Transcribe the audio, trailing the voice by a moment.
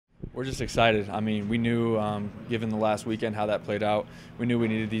We're just excited. I mean, we knew, given the last weekend, how that played out. We knew we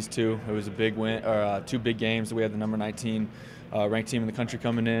needed these two. It was a big win, or two big games. We had the number 19 ranked team in the country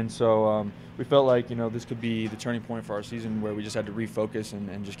coming in. So we felt like, this could be the turning point for our season where we just had to refocus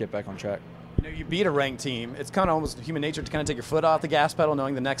and just get back on track. You beat a ranked team. It's kind of almost human nature to kind of take your foot off the gas pedal,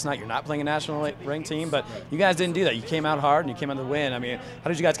 knowing the next night you're not playing a national ranked team. But you guys didn't do that. You came out hard and you came out to win. I mean, how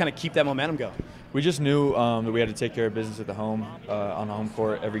did you guys kind of keep that momentum going? We just knew that we had to take care of business at the home, on the home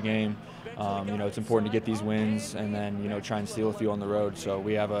court every game. It's important to get these wins and then, try and steal a few on the road. So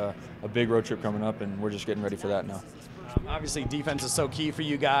we have a big road trip coming up, and we're just getting ready for that now. Obviously, defense is so key for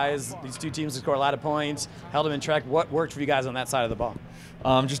you guys. These two teams score a lot of points, held them in track. What worked for you guys on that side of the ball?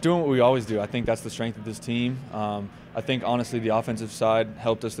 Just doing what we always do. I think that's the strength of this team. I think, honestly, the offensive side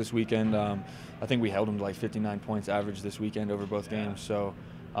helped us this weekend. I think we held them to like 59 points average this weekend over both games. So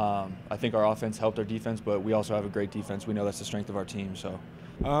I think our offense helped our defense, but we also have a great defense. We know that's the strength of our team. So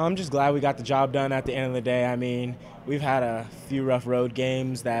I'm just glad we got the job done at the end of the day. I mean, we've had a few rough road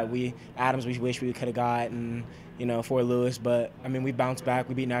games that we wish we could have gotten, Fort Lewis. But, I mean, we bounced back.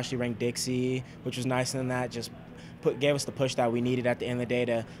 We beat nationally ranked Dixie, which was nice, and that just gave us the push that we needed at the end of the day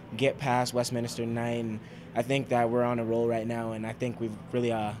to get past Westminster tonight. And I think that we're on a roll right now, and I think we've really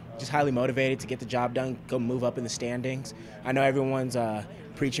just highly motivated to get the job done, go move up in the standings. I know everyone's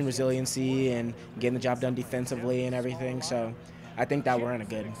preaching resiliency and getting the job done defensively and everything, so I think that we're in a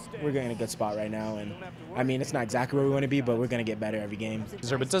good spot right now. And I mean, it's not exactly where we want to be, but we're going to get better every game.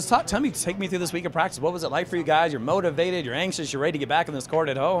 Sir, but take me through this week of practice. What was it like for you guys? You're motivated, you're anxious, you're ready to get back on this court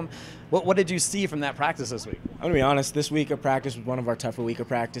at home. What did you see from that practice this week? I'm going to be honest, this week of practice was one of our tougher week of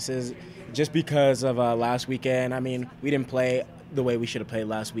practices just because of last weekend. I mean, we didn't play the way we should have played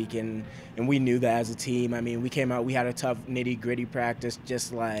last weekend, and we knew that as a team. I mean, we came out, we had a tough nitty-gritty practice,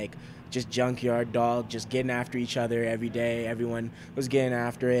 just junkyard dog, just getting after each other every day. Everyone was getting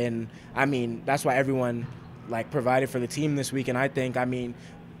after it, and I mean, that's why everyone provided for the team this week. And I think,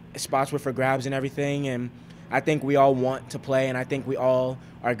 spots were for grabs and everything, and I think we all want to play, and I think we all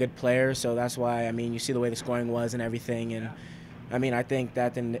are good players. So that's why, you see the way the scoring was and everything, and I think that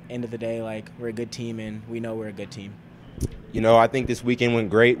at the end of the day, we're a good team, and we know we're a good team. I think this weekend went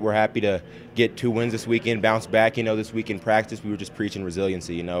great. We're happy to get 2 wins this weekend, bounce back. This week in practice, we were just preaching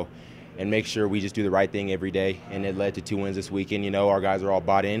resiliency, and make sure we just do the right thing every day. And it led to 2 wins this weekend. Our guys are all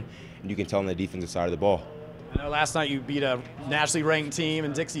bought in, and you can tell on the defensive side of the ball. I know last night you beat a nationally ranked team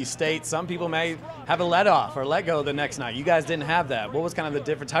in Dixie State. Some people may have a let-off or let go the next night. You guys didn't have that. What was kind of the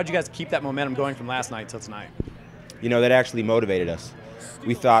difference? How did you guys keep that momentum going from last night till tonight? That actually motivated us.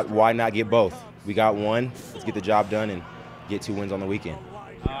 We thought, why not get both? We got one. Let's get the job done and get 2 wins on the weekend.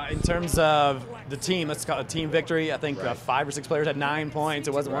 In terms of the team, let's call it a team victory. I think 5 or 6 players had 9 points.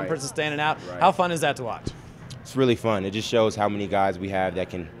 It wasn't one person standing out. How fun is that to watch? It's really fun. It just shows how many guys we have that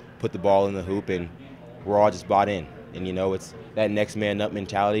can put the ball in the hoop, and we're all just bought in. And, it's that next man up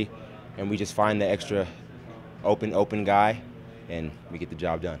mentality, and we just find the extra open guy, and we get the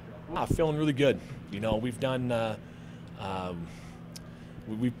job done. Feeling really good. We've done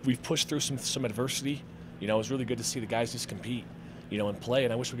we've pushed through some adversity. It was really good to see the guys just compete, and play.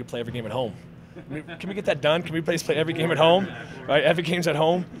 And I wish we could play every game at home. Can we get that done? Can we play every game at home? Right? Every game's at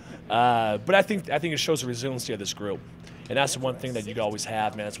home. But I think it shows the resiliency of this group. And that's the one thing that you always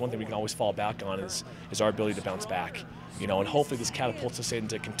have, man. It's one thing we can always fall back on is our ability to bounce back. And hopefully this catapults us in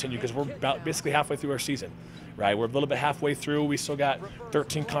to continue, because we're basically halfway through our season, right? We're a little bit halfway through. We still got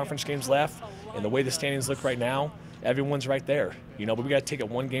 13 conference games left. And the way the standings look right now, everyone's right there. But we got to take it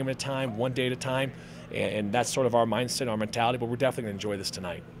one game at a time, one day at a time. And that's sort of our mindset, our mentality, but we're definitely going to enjoy this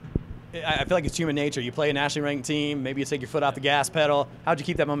tonight. I feel like it's human nature. You play a nationally ranked team, maybe you take your foot off the gas pedal. How'd you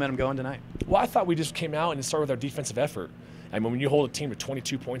keep that momentum going tonight? Well, I thought we just came out and started with our defensive effort. When you hold a team to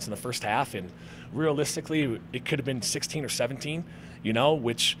 22 points in the first half, and realistically, it could have been 16 or 17,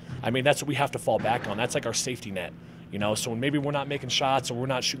 which, that's what we have to fall back on. That's like our safety net. So when maybe we're not making shots, or we're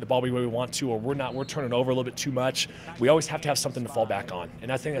not shooting the ball the way we want to, or we're turning over a little bit too much, we always have to have something to fall back on.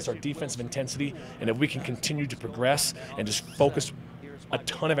 And I think that's our defensive intensity. And if we can continue to progress and just focus a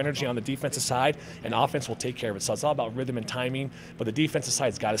ton of energy on the defensive side, and offense will take care of it. So it's all about rhythm and timing, but the defensive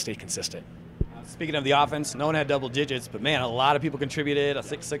side's got to stay consistent. Speaking of the offense, no one had double digits, but man, a lot of people contributed. A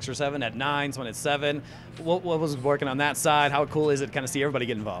 6 or 7 at 9, someone at 7. What was working on that side? How cool is it to kind of see everybody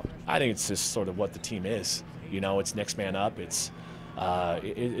get involved? I think it's just sort of what the team is. It's next man up. It's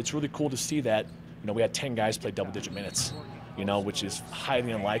really cool to see that. We had 10 guys play double-digit minutes. Which is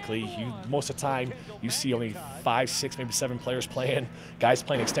highly unlikely. Most of the time, you see only 5, 6, maybe 7 players playing, guys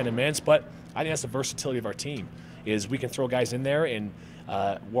playing extended minutes. But I think that's the versatility of our team, is we can throw guys in there, and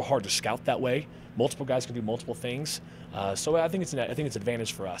we're hard to scout that way. Multiple guys can do multiple things. So I think it's an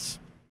advantage for us.